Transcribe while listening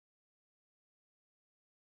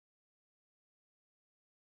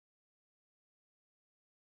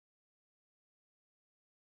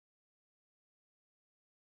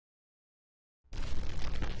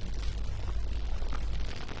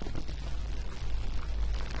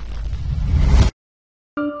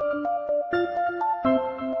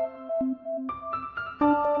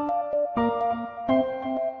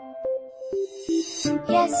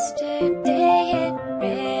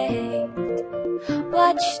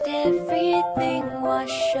watched everything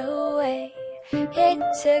wash away. It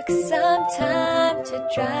took some time to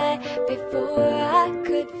dry before I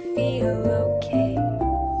could feel okay.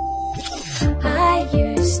 I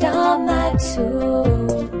used all my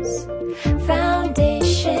tools,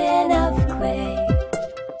 foundation of clay.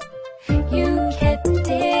 You kept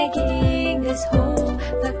digging this hole,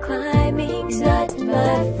 but climbing's not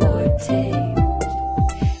my forte.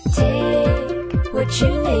 Take what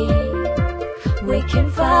you need, we can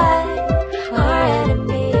fight our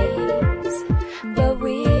enemies, but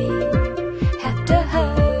we have to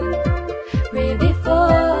hurry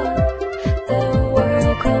before the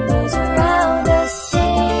world crumbles around us.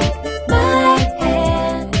 Take my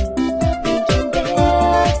hand, we can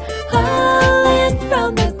build a land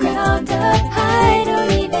from the ground up. I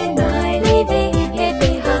don't even mind leaving it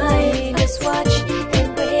behind. Just watch and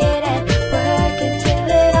wait and work until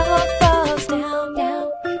it all falls down, down,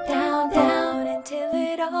 down, down, until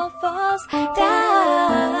it all falls down.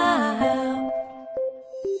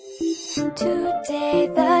 Today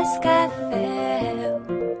the sky fell,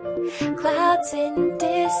 clouds in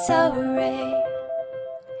disarray.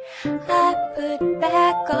 I put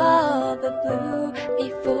back all the blue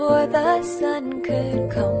before the sun could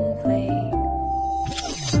complain.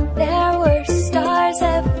 There were stars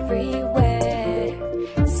everywhere,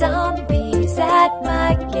 zombies at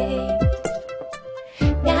my gate.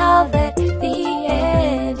 Now that the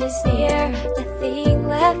end is near, nothing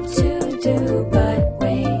left to do but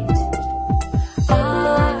wait.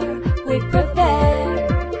 Are we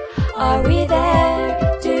prepared? Are we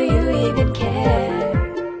there? Do you even care?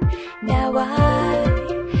 Now I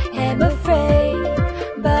am afraid,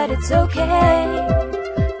 but it's okay.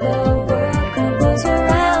 The world crumbles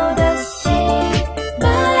around us. Take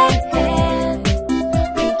my hand,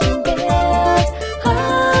 we can build a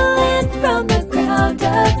land from the ground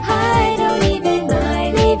up. I don't even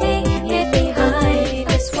mind leaving it behind.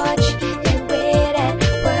 Just watch and wait and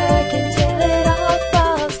work until it all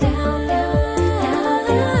falls down, down,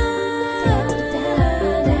 down,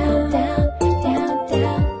 down, down, down,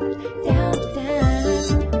 down, down, down.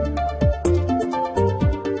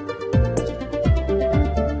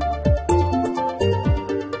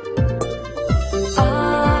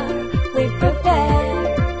 Are we prepared?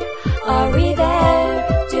 Are we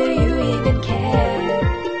there? Do you even care?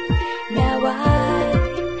 Now I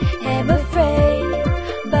am afraid,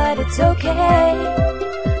 but it's okay.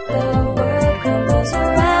 The world crumbles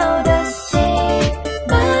around us. Take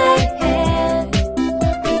my hand,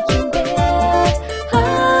 we can build a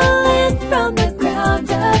land from the ground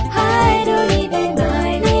up. I don't even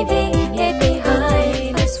mind leaving it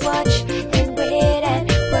behind. Just watch and wait and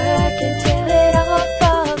work until it all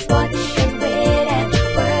falls. Watch and wait and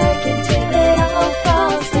work until it all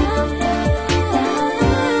falls down, down,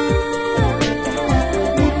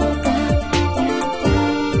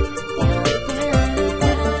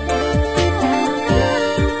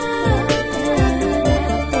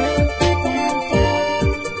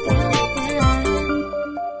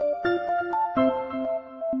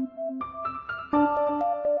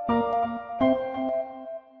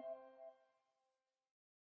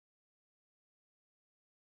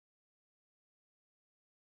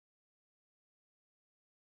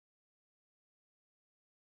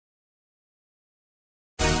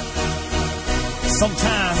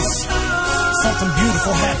 Sometimes something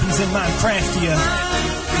beautiful happens in Minecraft.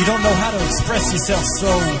 You don't know how to express yourself, so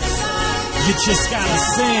you just gotta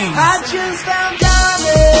sing. I just found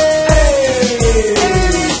diamonds. Hey,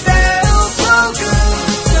 it felt so good.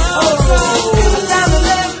 Oh, diamond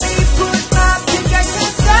let me put my pickaxe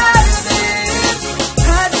inside of it.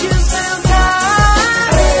 I just found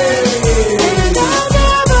diamonds, and I'll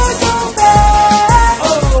never go back.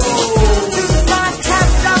 Using my tap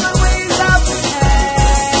diamond ways out the past.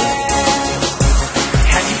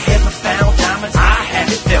 Have you ever found diamonds? I have.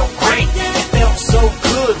 It felt great. It felt so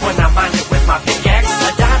good when I mined it with my pickaxe.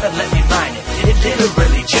 A diamond let me mine it. It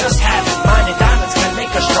literally just happened. Mining diamonds can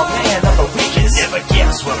make a strong man of a weakest. Never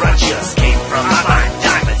guess where I just came from. I mined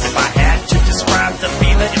diamonds. If I had to describe the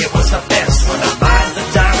feeling, it was the best. When I mined the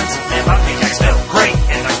diamonds, and my pickaxe felt great.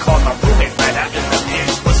 And I called my roommate right after the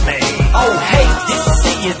pick was made. Oh hey, didn't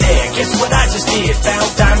see you there. Guess what I just did?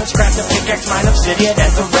 Found diamonds, cracked a pickaxe, mine obsidian,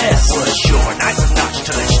 and the rest was sure nice enough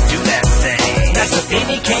to let you do that thing. That's the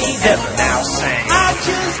any cave ever now sing. I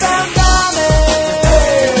just found diamonds.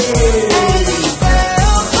 And it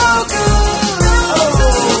felt so good.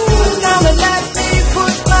 Diamond let me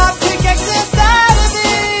put my pickaxe inside of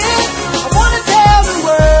it. I wanna tell the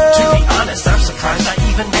world. To be honest, I'm surprised I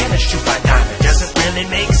even managed to find diamond. Doesn't really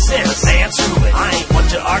make sense. Answer it. I ain't one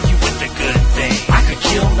to argue with the good thing. I could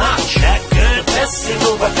kill Notch that good. The best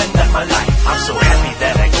single weapon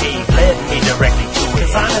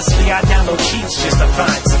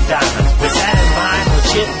find some diamonds. With that in mind,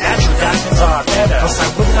 legit natural diamonds are better. Plus I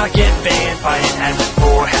would not get banned by an admin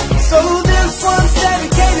for having. So this one's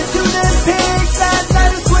dedicated to them pigs that let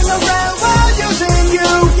us swing around while using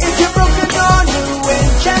you. If you're broken or new,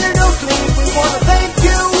 enchanted or clean, we wanna thank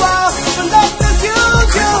you all for letting us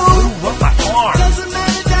use you. Blew up my farm. Doesn't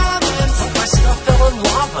matter diamonds, My stuff fell in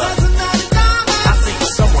lava. doesn't matter diamonds, I think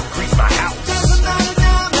someone griefed my house. doesn't matter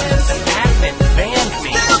diamonds. An admin banned me.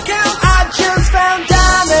 Still count, I just found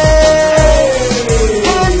diamonds,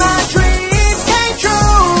 and my dreams came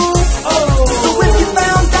true. So if you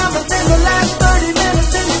found diamonds in the last 30 minutes,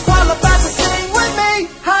 then you qualify to sing with me.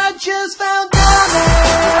 I just found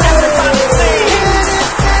diamonds, Everybody sing. and it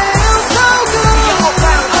feels so good. We all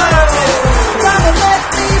found diamonds. Gotta let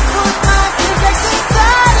me put my pickaxe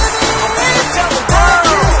inside of it. Tell the I world.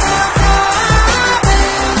 just found diamonds,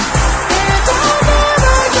 and I'll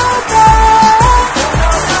never go back.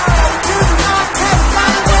 'Cause I have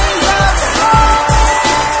diamonds up.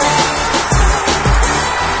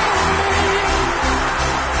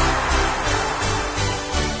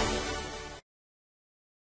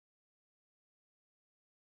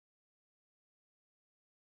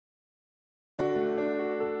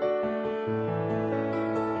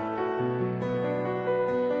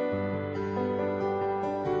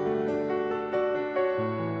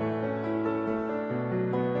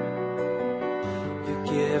 You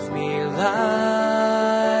give me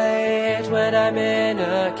light when I'm in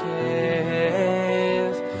a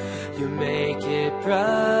cave. You make it bright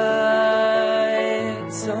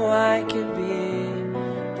so I can be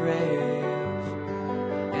brave.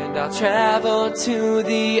 And I'll travel to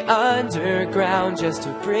the underground just to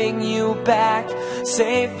bring you back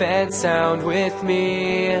safe and sound with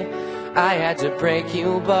me. I had to break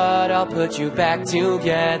you, but I'll put you back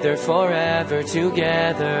together, forever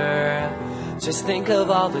together. Just think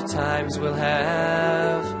of all the times we'll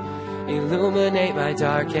have. Illuminate my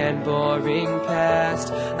dark and boring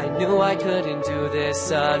past. I knew I couldn't do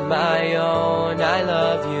this on my own. I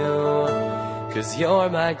love you, 'cause you're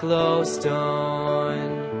my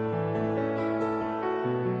glowstone.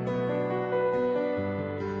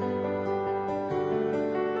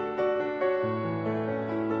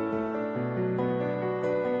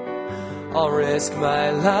 I'll risk my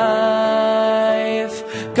life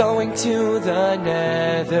going to the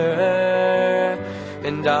nether,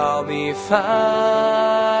 and I'll be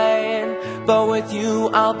fine, but with you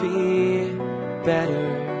I'll be better.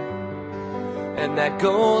 And that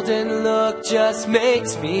golden look just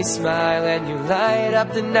makes me smile, and you light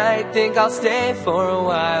up the night. Think I'll stay for a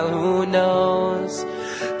while, who knows?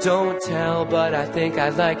 Don't tell, but I think I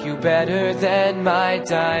like you better than my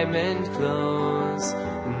diamond clothes.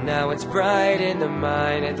 Now it's bright in the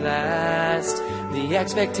mind at last. The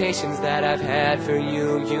expectations that I've had for you,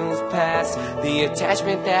 you've passed. The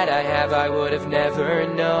attachment that I have, I would have never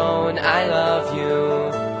known. I love you,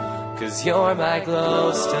 'cause you're my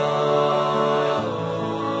glowstone.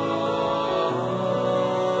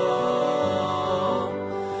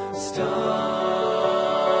 Stone.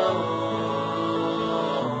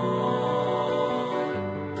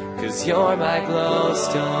 'Cause you're my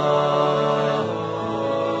glowstone.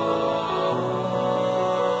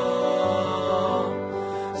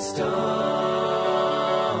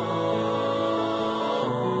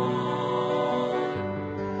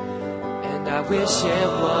 I wish it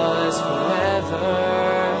was forever,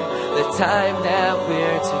 the time that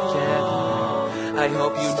we're together. I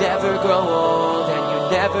hope you never grow old and you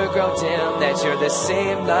never grow dim, that you're the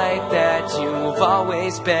same light that you've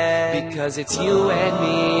always been. Because it's you and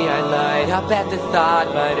me, I light up at the thought.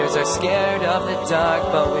 Miners are scared of the dark,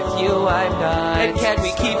 but with you I'm not. And can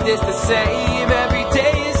we keep this the same? Every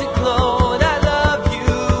day is a glow. I love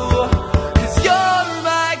you, 'cause you're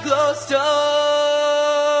my glowstone.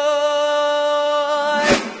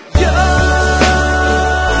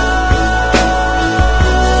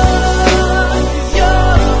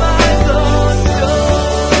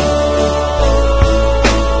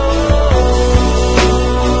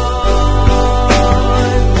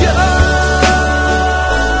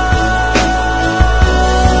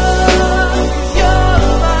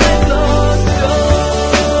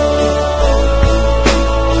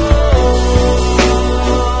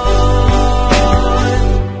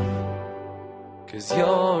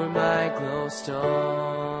 You're my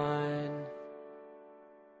glowstone.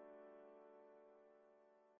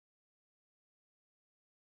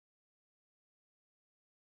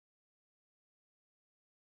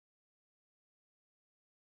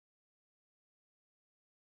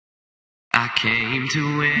 I came to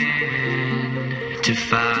win, to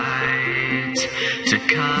fight, to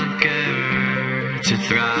conquer, to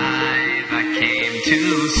thrive. I came to to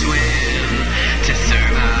swim, to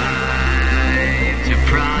survive, to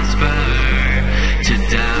prosper, to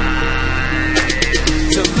die.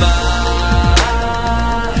 To mind,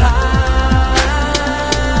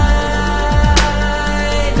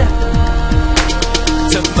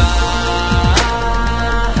 to mind.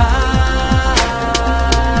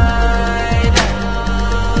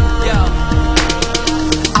 Yo,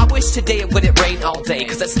 I wish today it wouldn't rain all day,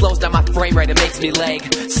 cause it slows down my frame rate, it makes me lag.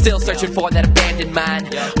 Still searching for that abandoned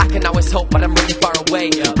mind. I can always hope, but I'm really far away.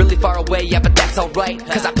 Really far away, yeah, but that's alright,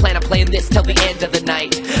 cause I plan on playing this till the end of the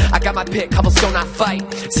night. I got my pick, cobblestone I fight.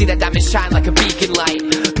 See that diamond shine like a beacon light.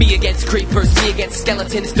 Me against creepers, me against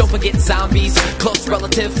skeletons. Don't forget zombies, close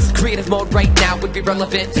relatives. Creative mode right now would be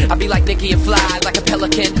relevant. I'd be like Nicky and fly like a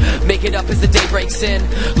pelican. Make it up as the day breaks in.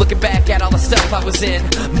 Looking back at all the stuff I was in.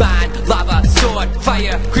 Mine, lava, sword,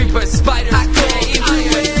 fire, creepers, spiders. I came to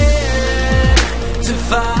win, to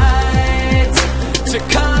fight, to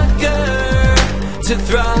conquer, to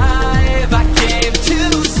thrive. I came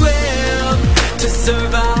to swim, to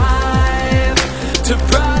survive, to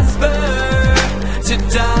prosper, to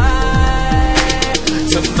die,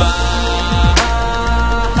 to fight,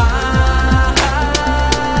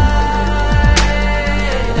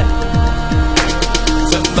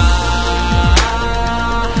 to fight.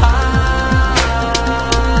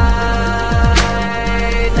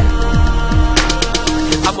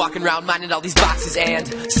 I'm walking around minding all these boxes and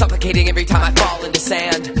suffocating every time I fall into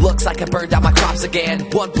sand. Looks like I burned out my crops again.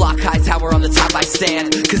 One block high tower on the top I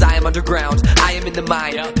stand, cause I am underground, I am in the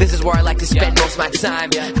mine. This is where I like to spend most of my time.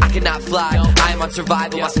 I cannot fly, I am on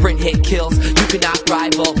survival. My sprint hit kills, you cannot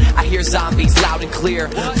rival. I hear zombies loud and clear,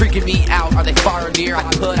 freaking me out, are they far or near? I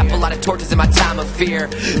put up a lot of torches in my time of fear.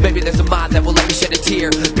 Maybe there's a mod that will let me shed a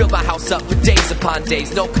tear. Build my house up for days upon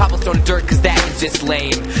days. No cobblestone and dirt, cause that is just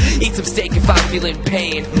lame. Eat some steak if I'm feeling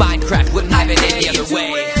pain. Minecraft wouldn't have it any other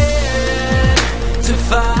way. To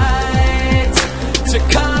fight, to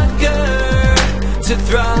conquer, to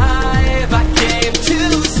thrive. I came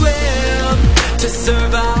to swim, to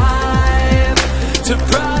survive, to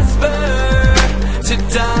prosper, to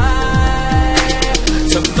die,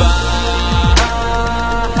 to fight,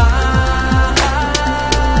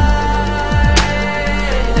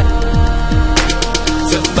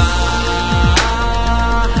 to fight.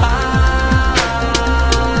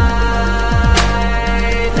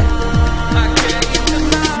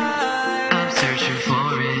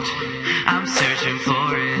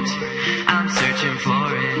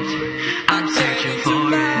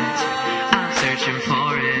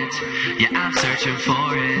 Searching for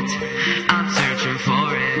it, I'm searching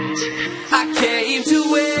for it. I came to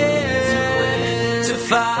win, to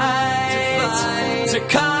fight, to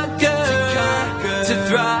conquer, to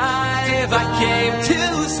thrive. I came to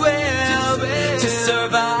swim, to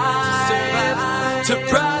survive, to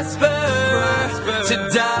prosper, to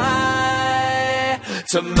die,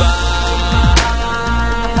 to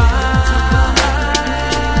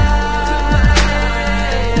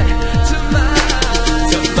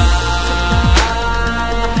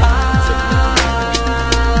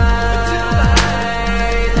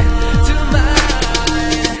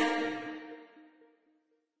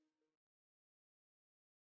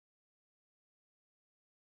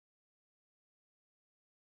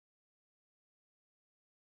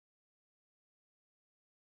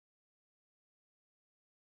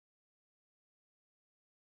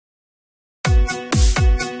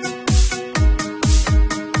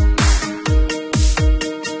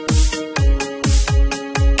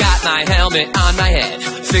my helmet on my head,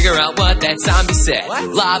 figure out what that zombie said.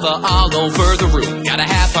 Lava all over the room, got a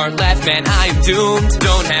half heart left, man, I am doomed.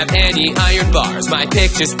 Don't have any iron bars, my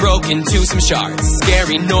pick just broke into some shards.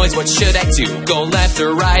 Scary noise, what should I do? Go left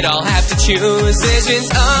or right, I'll have to choose. Visions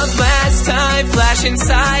of last time flash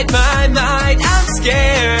inside my mind. I'm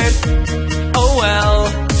scared, oh well,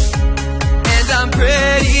 and I'm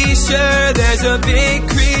pretty sure there's a big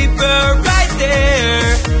creeper right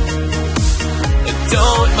there.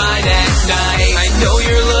 Don't mind at night, I know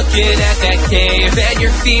you're looking at that cave and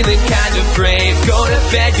you're feeling kind of brave. Go to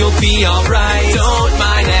bed, you'll be alright. Don't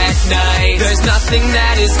mind at night, there's nothing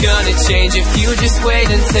that is gonna change if you just wait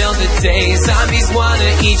until the day. Zombies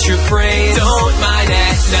wanna eat your brain. Don't mind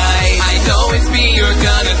at night, I know it's me you're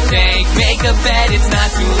gonna thank. Make a bed, it's not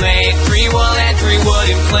too late. 3 wool and 3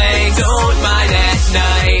 wooden planks. Don't mind at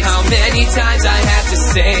night, how many times I have to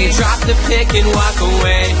say, drop the pick and walk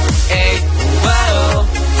away. Hey, whoa,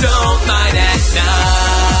 don't mind at night.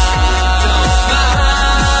 Don't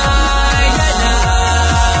mind at night.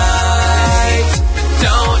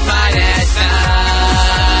 Don't mind at night.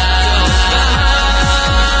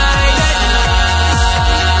 Don't mind at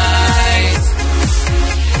night.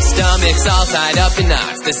 It's all tied up in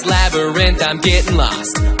knots, this labyrinth, I'm getting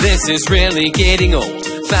lost. This is really getting old,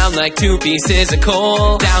 found like 2 pieces of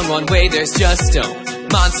coal. Down one way there's just stone,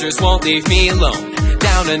 monsters won't leave me alone.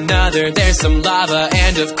 Down another there's some lava,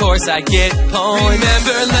 and of course I get pwned.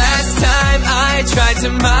 Remember last time I tried to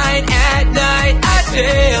mine at night, I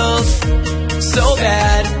failed so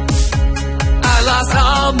bad. I lost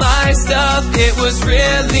all my stuff, it was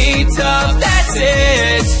really tough, that's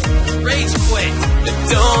it. Rage quit, but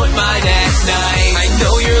don't mind at night. I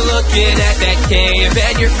know you're looking at that cave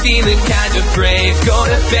and you're feeling kind of brave. Go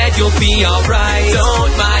to bed, you'll be alright.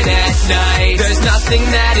 Don't mind at night, there's nothing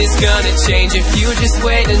that is gonna change if you just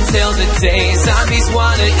wait until the day. Zombies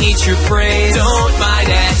wanna eat your brains. Don't mind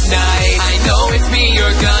at night, I know it's me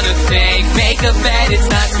you're gonna thank. Make a bed, it's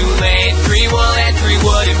not too late. 3 wool and 3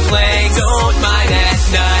 wooden planks. Don't mind at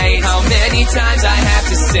night, how many times I have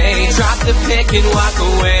to say, drop the pick and walk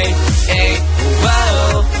away. Hey,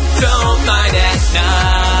 whoa, don't mind at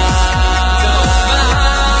night. Don't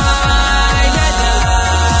mind at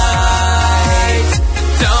night.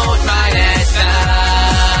 Don't mind at night.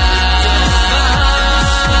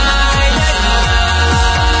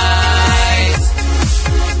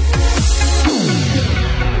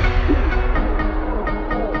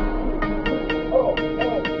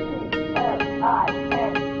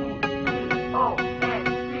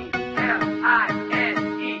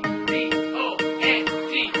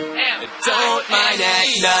 Don't mind at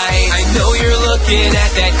night. I know you're looking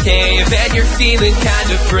at that cave and you're feeling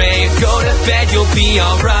kind of brave. Go to bed, you'll be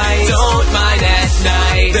alright. Don't mind at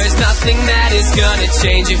night, there's nothing that is gonna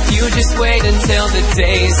change if you just wait until the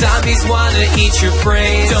day. Zombies wanna eat your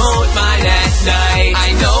brains. Don't mind at night,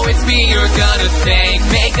 I know it's me you're gonna thank.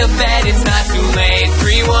 Make a bed, it's not too late.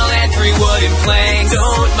 3 wool and 3 wooden planks.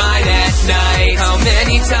 Don't mind at night, how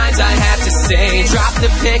many times I have to say, drop the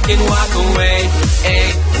pick and walk away.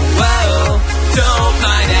 Hey, whoa, don't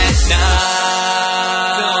mind at night.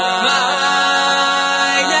 Don't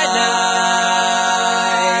mind at night.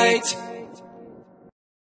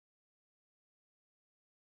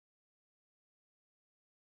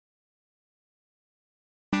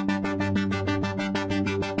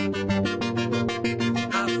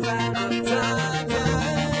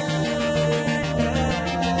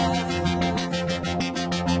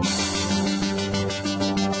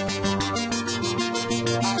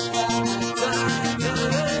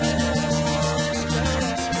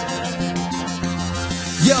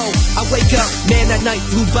 Yo, I wake up, man, that night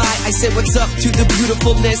flew by. I said what's up to the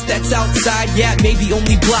beautifulness that's outside. Yeah, maybe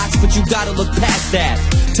only blocks, but you gotta look past that.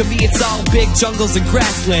 To me it's all big jungles and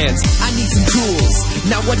grasslands. I need some tools.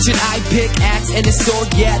 Now what should I pick? Axe and a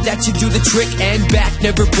sword, yeah, that should do the trick. And back,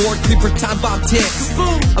 never bored, creeper time bomb ticks.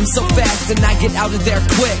 I'm so fast and I get out of there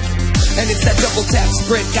quick. And it's that double tap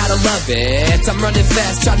sprint, gotta love it. I'm running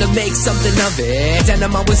fast, trying to make something of it. And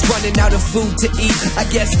I'm always running out of food to eat. I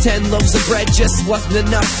guess 10 loaves of bread just wasn't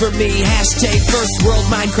enough for me. Hashtag first world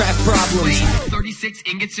Minecraft problems. 36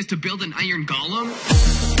 ingots just to build an iron golem?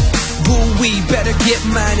 Woo-wee, better get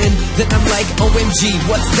mining. Then I'm like, OMG,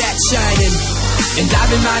 what's that shining? And I've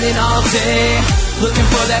been mining all day, looking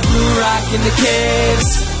for that blue rock in the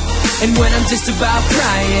caves. And when I'm just about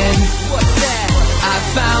crying, what's that? I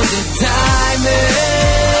found a diamond,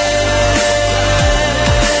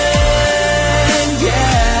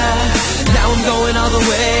 yeah. Now I'm going all the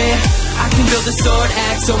way. I can build a sword,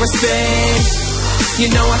 axe, or a spade. You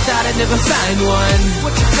know I thought I'd never find one.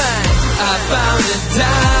 What'd you find? I found a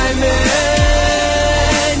diamond,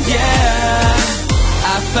 yeah.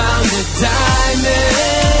 I found a diamond,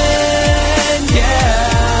 yeah.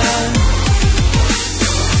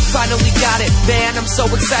 Finally got it, man, I'm so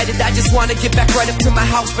excited. I just wanna get back right up to my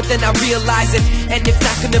house, but then I realize it, and it's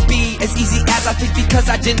not gonna be as easy as I think, because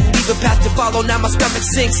I didn't leave a path to follow. Now my stomach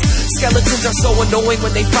sinks. Skeletons are so annoying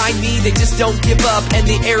when they find me. They just don't give up, and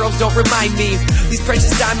the arrows don't remind me. These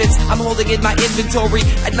precious diamonds I'm holding in my inventory,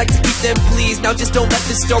 I'd like to keep them, please. Now just don't let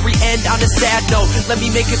this story end on a sad note. Let me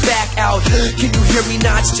make it back out. Can you hear me,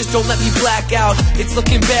 Notch? Just don't let me black out. It's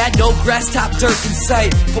looking bad, no grass, top dirt in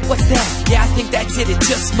sight. But what's that? Yeah, I think that's it, it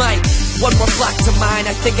just might. One more block to mine,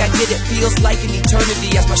 I think I get it. Feels like an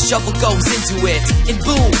eternity as my shovel goes into it. And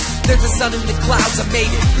boom, there's a sun in the clouds, I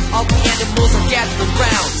made it. All the animals are gathered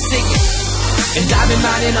around, singing. And I've been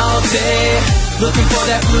mining all day, looking for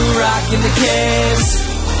that blue rock in the caves.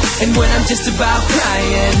 And when I'm just about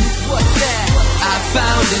crying, what's that? I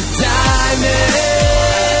found a diamond,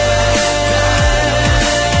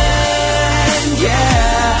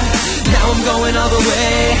 yeah. Now I'm going all the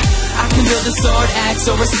way. I can build a sword, axe,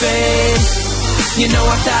 or a spade. You know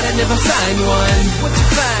I thought I'd never find one. What'd you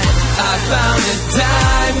find? I found a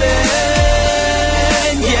diamond,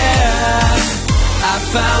 yeah. I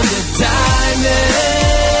found a diamond,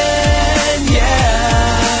 yeah.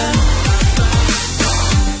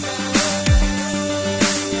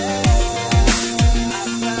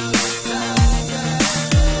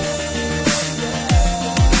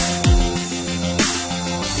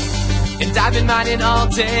 And I've been mining all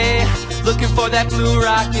day, looking for that blue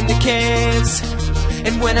rock in the caves.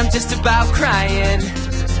 And when I'm just about crying,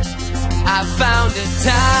 I found a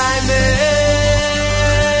diamond,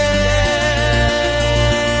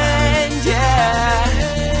 yeah.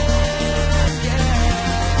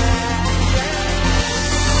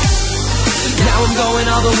 Now I'm going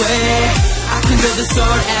all the way. I can build a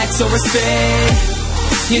sword, axe, or a spade.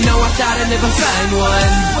 You know I thought I'd never find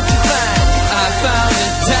one. What you find? I found a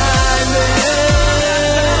diamond,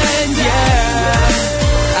 yeah.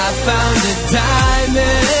 I found a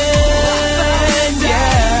diamond,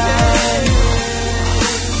 yeah.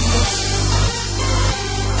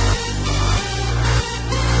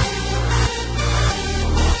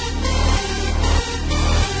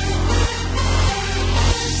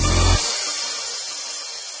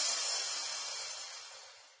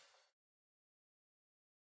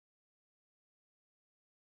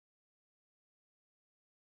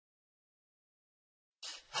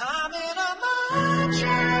 I'm in a mind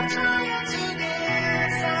trip trying to get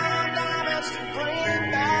some diamonds to bring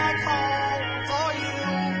back home for you.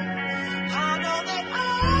 I know that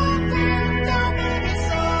I've been gone maybe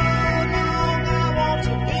so long. I want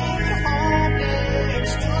to be home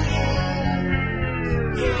next to you.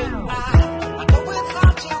 Yeah, I know it's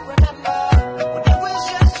hard to remember when it was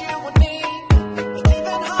just you and me. It's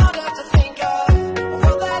even harder to think of a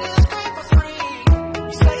world that is great for free.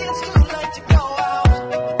 You say it's too late to go out.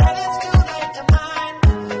 It's too late to mind,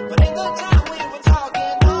 but in the time we were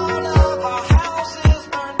talking, all of our houses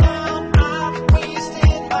burned down. I've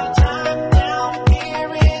wasted my time down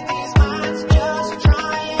here in these mines, just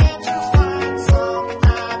trying to find some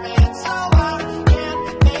diamonds so I can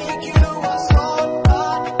make you a sword.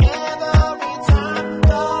 But every time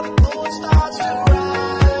the moon starts to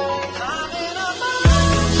rise, I'm in a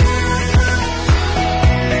mind trip trying to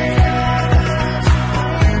get some diamonds to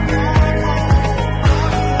bring back home.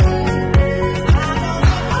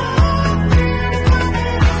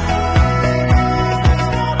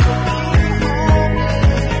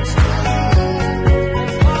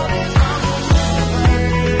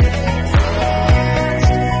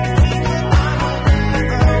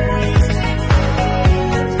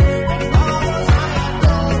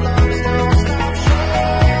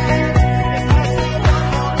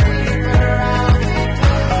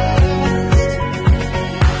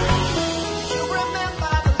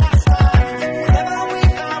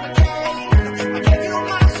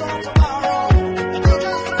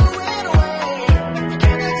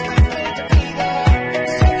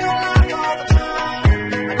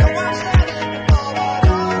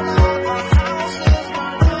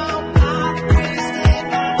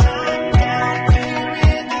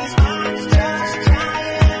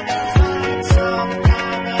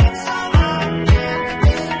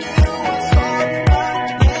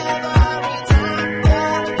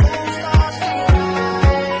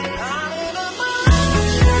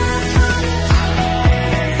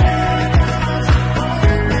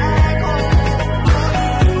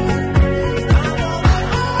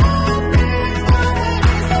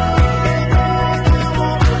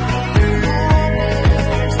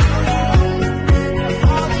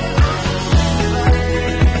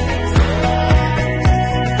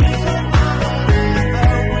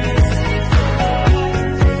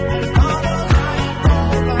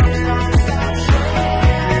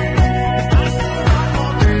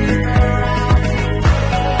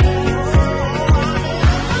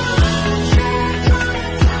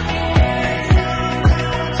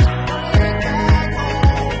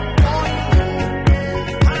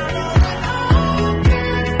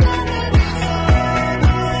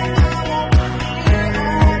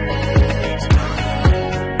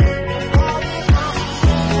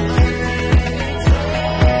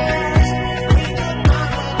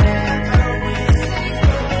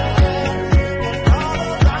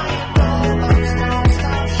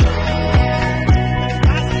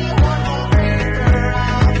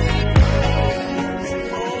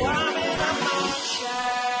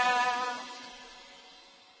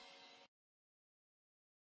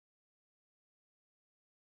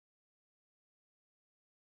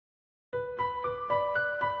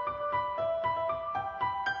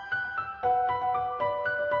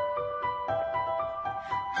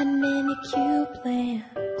 A manicure plant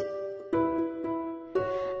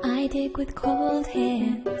I dig with cold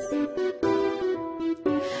hands.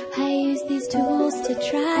 I use these tools to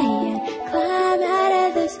try and climb out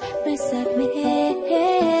of this mess I've made.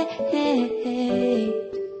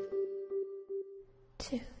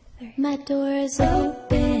 2, 3. My door is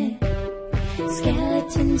open.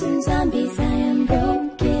 Skeletons and zombies, I am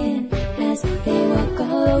broken as they walk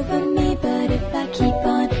all over me. But if I keep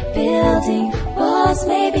on building walls,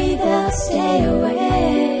 maybe they'll stay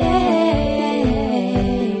away.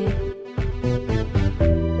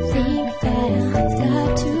 Think fast, it's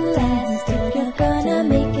got to last. If you're gonna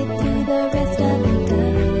make it through the rest of the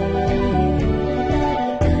day.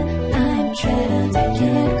 I'm trapped, I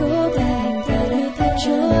can't go back, but with a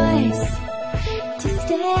choice to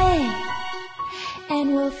stay. And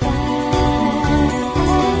we'll fight,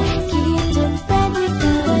 keep defending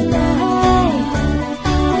the night.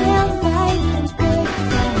 We'll fight the good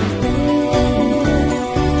fight.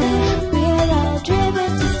 We're all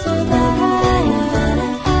driven to survive.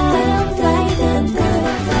 We'll fight the good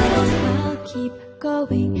fight. I'll keep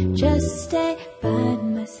going, just stay by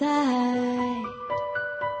my side.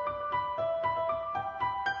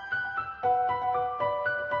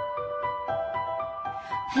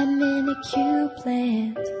 I'm in a cube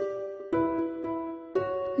land,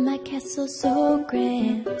 my castle so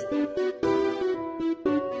grand.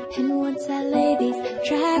 And once I lay these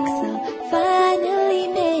tracks, I'll finally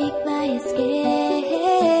make my escape.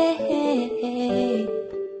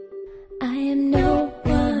 I am no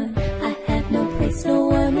one, I have no place, no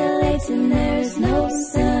one relates, and there's no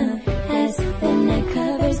sun as the night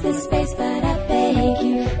covers the space. But I beg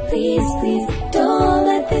you, please, please, don't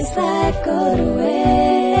let this life go to waste.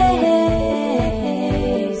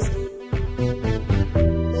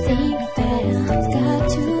 Think fast, it's got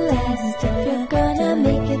to last. If you're gonna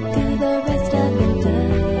make it through the rest of the day.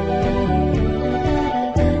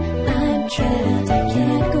 I'm trapped, I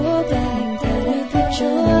can't go back, but with a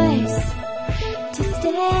choice to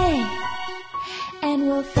stay. And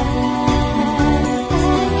we'll fight,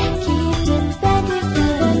 keep defending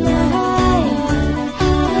the night.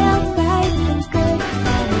 We'll fight the good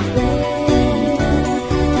fight.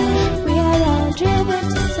 We're all driven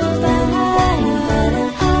to survive.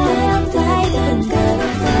 We'll fight the good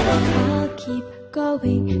fight. I'll keep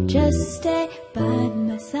going, just stay by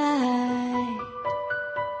my side.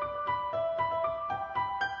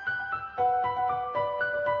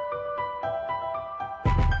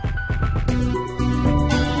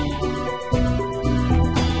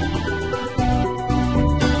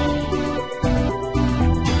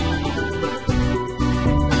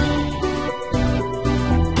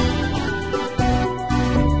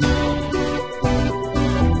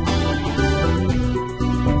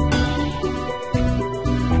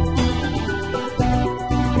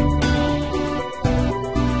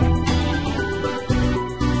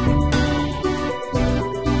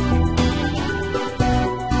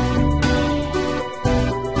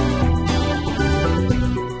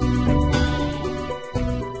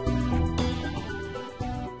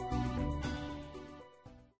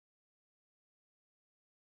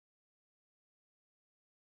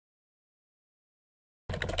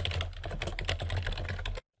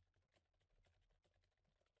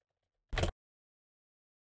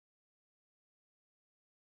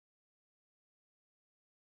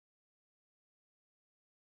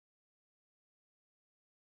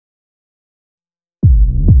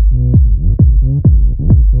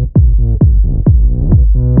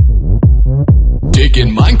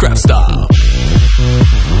 Digging Minecraft style.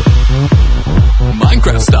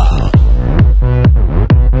 Minecraft style.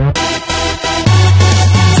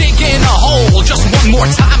 Digging a hole just one more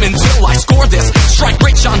time until I score this. Strike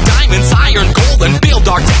rich on diamonds, iron, gold, and build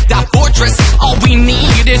our decked out fortress. All we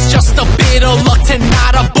need is just a bit of luck to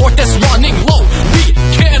not abort this. Running low, we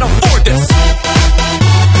can't afford this.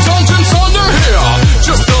 Dungeons under here.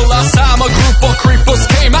 Just the last time a group of creepers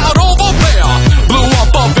came out over there. Blew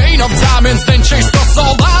up a vein of diamonds, then chased us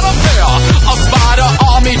all out of there. A spider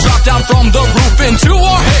army dropped down from the roof into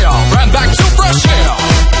our hair. Ran back to fresh air.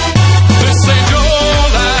 This ain't your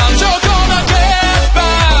land, you're gonna get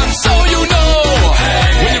banned. So you know,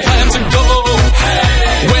 when you plan to go,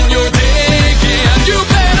 when you're digging, you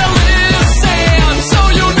better listen. So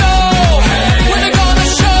you know, when you're gonna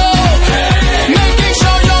show, making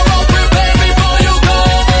sure you're all prepared before you go.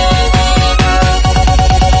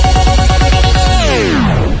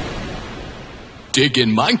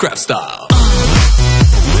 Digging Minecraft style.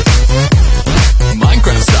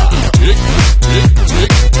 Minecraft style. Dig, dig, dig,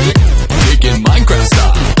 dig. Digging Minecraft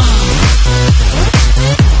style.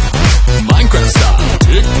 Minecraft style.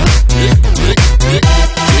 Dig, dig, dig, dig.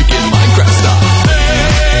 Digging Minecraft style. Hey,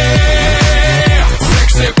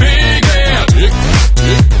 sexy pig. Dig,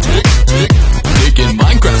 dig, dig, dig. Digging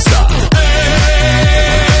Minecraft style. Hey,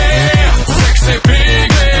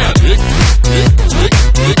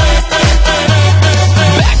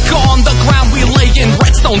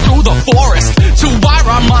 forest to wire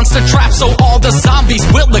our monster trap so all the zombies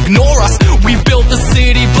will ignore us. We build the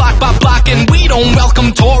city block by block and we don't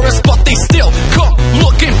welcome tourists, but they still come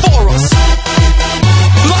looking for us.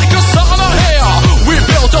 Like a sauna hair, we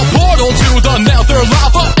built a portal to the nether,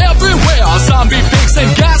 lava everywhere. Zombie pigs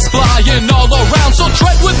and gas flying all around, so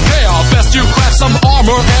tread with care. Best you craft some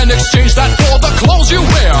armor and exchange that for the clothes you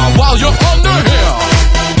wear while you're under here.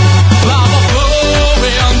 Lava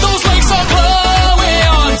flowing, those lakes are glowing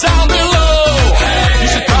on down below. You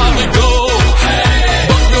should probably go,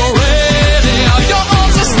 but you're ready. Your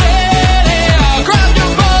arms are steady, grab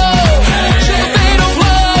your bow, champagne to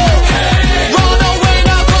blow. Run away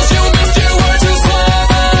now 'cause you missed, you were too slow.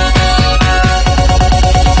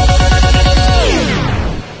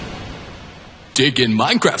 Digging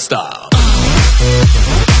Minecraft style.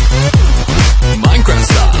 Minecraft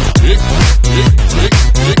style. Dig, dig, dig,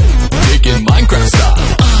 dig. Digging Minecraft style.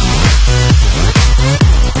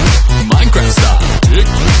 Minecraft style. Dig,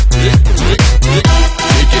 dig, dig, dig.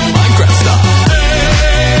 Digging Minecraft style. Hey,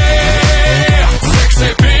 sexy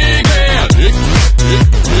pig head. Dig, dig,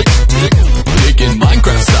 dig, dig. Digging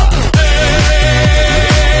Minecraft style. Hey,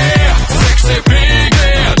 sexy pig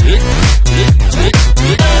head. Dig, dig, dig,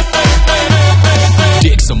 dig.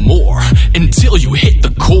 Dig some more until you hit the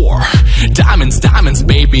core. Diamonds, diamonds,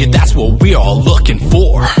 baby, that's what we're all looking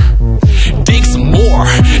for. Dig some more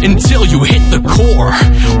until you hit the core.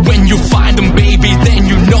 When you find them, baby, then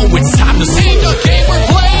you know it's time to see the game we're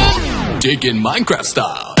playing. Digging Minecraft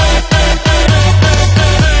style.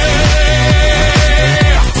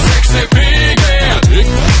 Sexy pig head. Dig,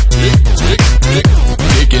 dig, dig, dig.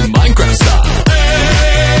 Digging Minecraft style.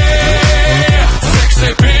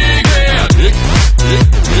 Sexy pig head. Dig, dig,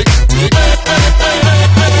 dig, dig.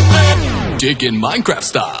 Digging Minecraft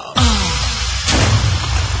style.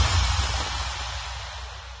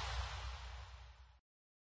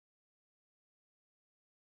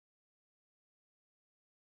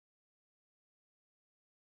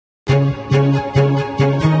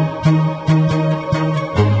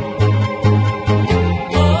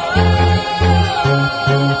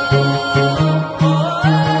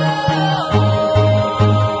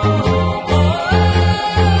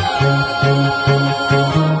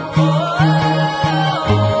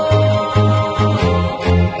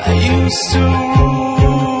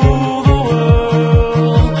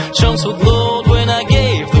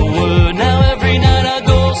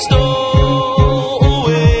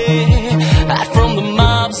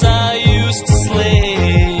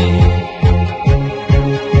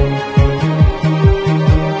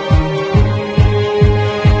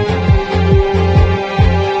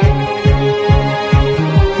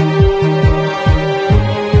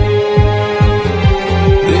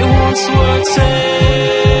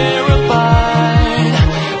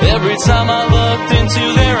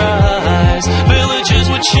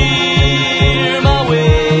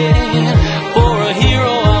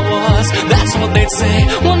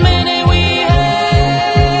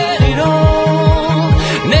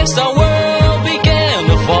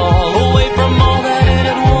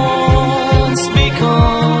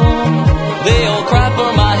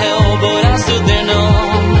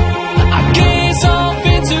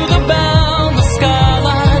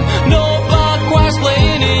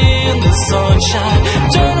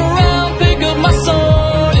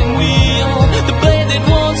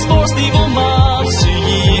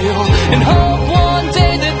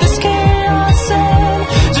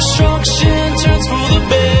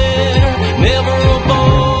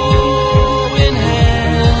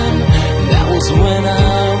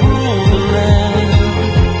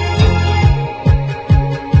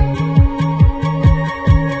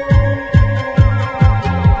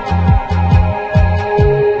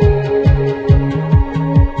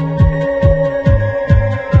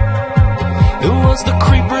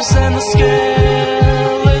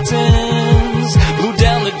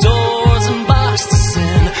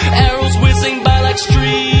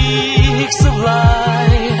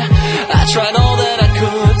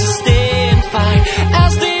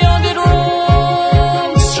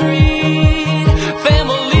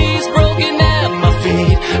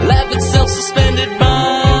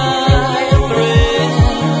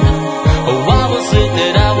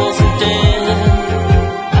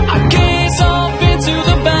 I gaze off into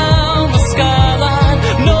the boundless sky.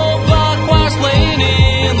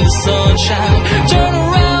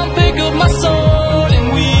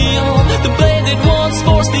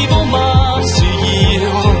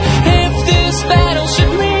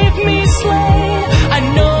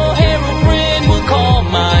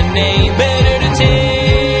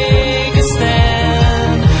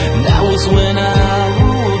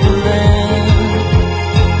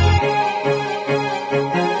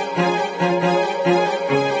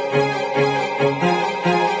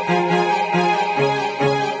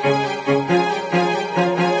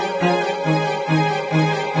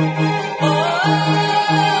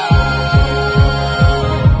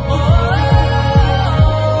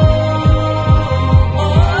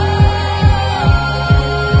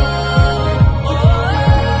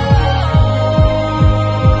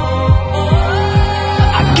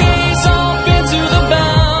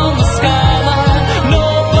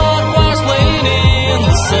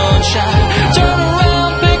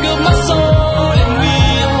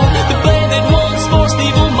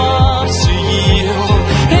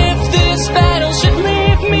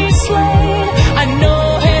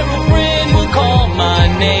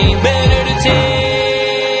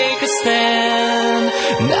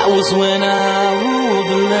 when I